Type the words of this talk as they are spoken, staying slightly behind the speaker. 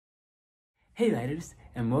Hey writers,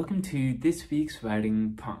 and welcome to this week's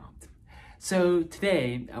writing prompt. So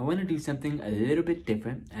today, I want to do something a little bit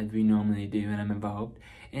different as we normally do when I'm involved,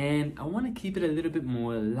 and I want to keep it a little bit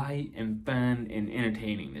more light and fun and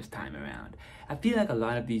entertaining this time around. I feel like a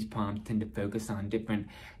lot of these prompts tend to focus on different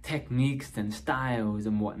techniques and styles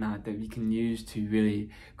and whatnot that we can use to really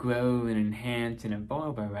grow and enhance and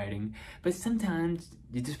evolve our writing, but sometimes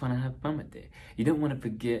you just want to have fun with it. You don't want to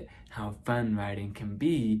forget how fun writing can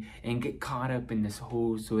be and get caught up in this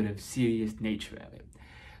whole sort of serious nature of it.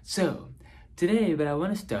 So, today what I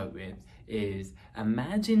want to start with is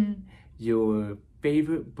imagine your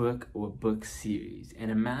favorite book or book series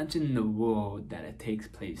and imagine the world that it takes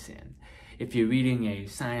place in. If you're reading a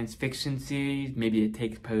science fiction series, maybe it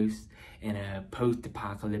takes place in a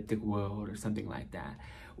post-apocalyptic world or something like that.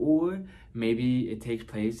 Or maybe it takes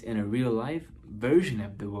place in a real-life version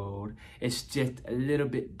of the world. It's just a little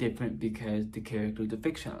bit different because the characters are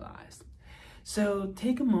fictionalized. So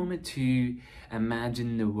take a moment to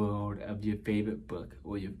imagine the world of your favorite book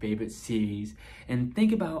or your favorite series and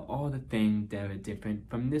think about all the things that are different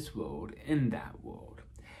from this world in that world.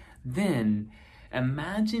 Then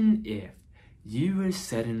imagine if you were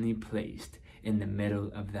suddenly placed in the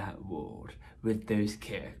middle of that world with those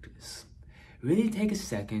characters. Really take a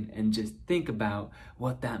second and just think about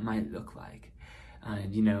what that might look like.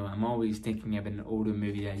 I'm always thinking of an older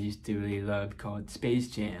movie I used to really love called Space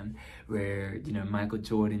Jam, where, Michael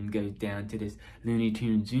Jordan goes down to this Looney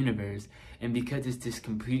Tunes universe, and because it's this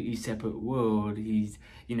completely separate world,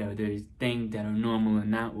 there's things that are normal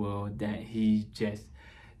in that world that he just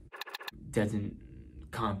doesn't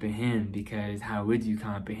comprehend, because how would you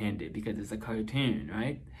comprehend it? Because it's a cartoon,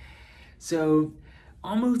 right? So,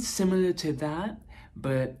 almost similar to that,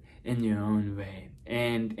 but in your own way,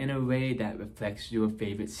 and in a way that reflects your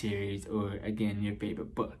favorite series or, again, your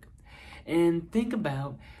favorite book. And think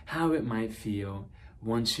about how it might feel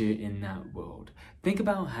once you're in that world. Think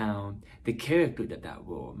about how the characters of that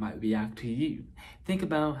world might react to you. Think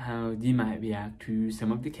about how you might react to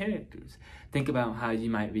some of the characters. Think about how you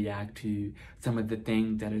might react to some of the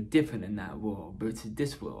things that are different in that world versus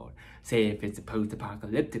this world. Say if it's a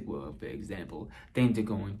post-apocalyptic world, for example, things are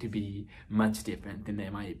going to be much different than they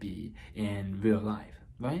might be in real life,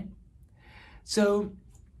 right? So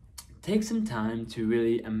take some time to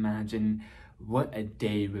really imagine what a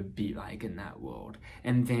day would be like in that world,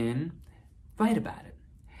 and then write about it.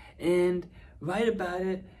 And write about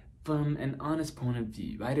it from an honest point of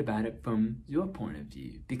view. Write about it from your point of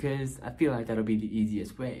view, because I feel like that'll be the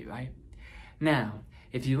easiest way, right? Now,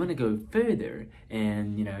 if you want to go further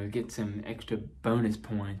and, get some extra bonus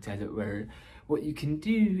points, as it were, what you can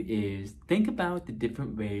do is think about the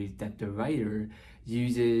different ways that the writer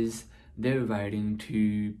uses their writing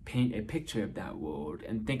to paint a picture of that world,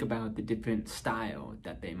 and think about the different style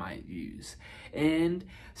that they might use. And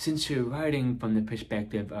since you're writing from the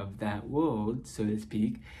perspective of that world, so to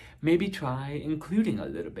speak, maybe try including a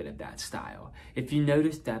little bit of that style. If you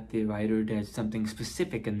notice that the writer does something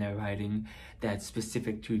specific in their writing that's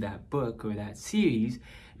specific to that book or that series,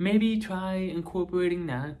 maybe try incorporating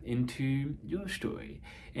that into your story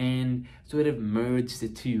and sort of merge the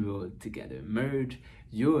two worlds together. Merge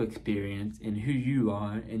your experience and who you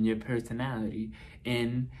are and your personality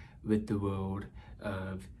in with the world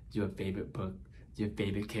of your favorite book, your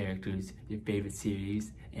favorite characters, your favorite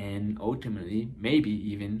series, and ultimately, maybe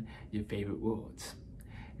even your favorite worlds.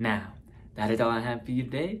 Now, that is all I have for you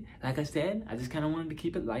today. Like I said, I just kind of wanted to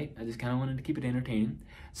keep it light. I just kind of wanted to keep it entertaining.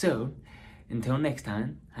 So, until next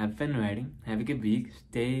time, have fun writing, have a good week,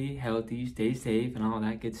 stay healthy, stay safe, and all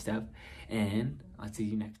that good stuff, and I'll see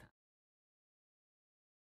you next time.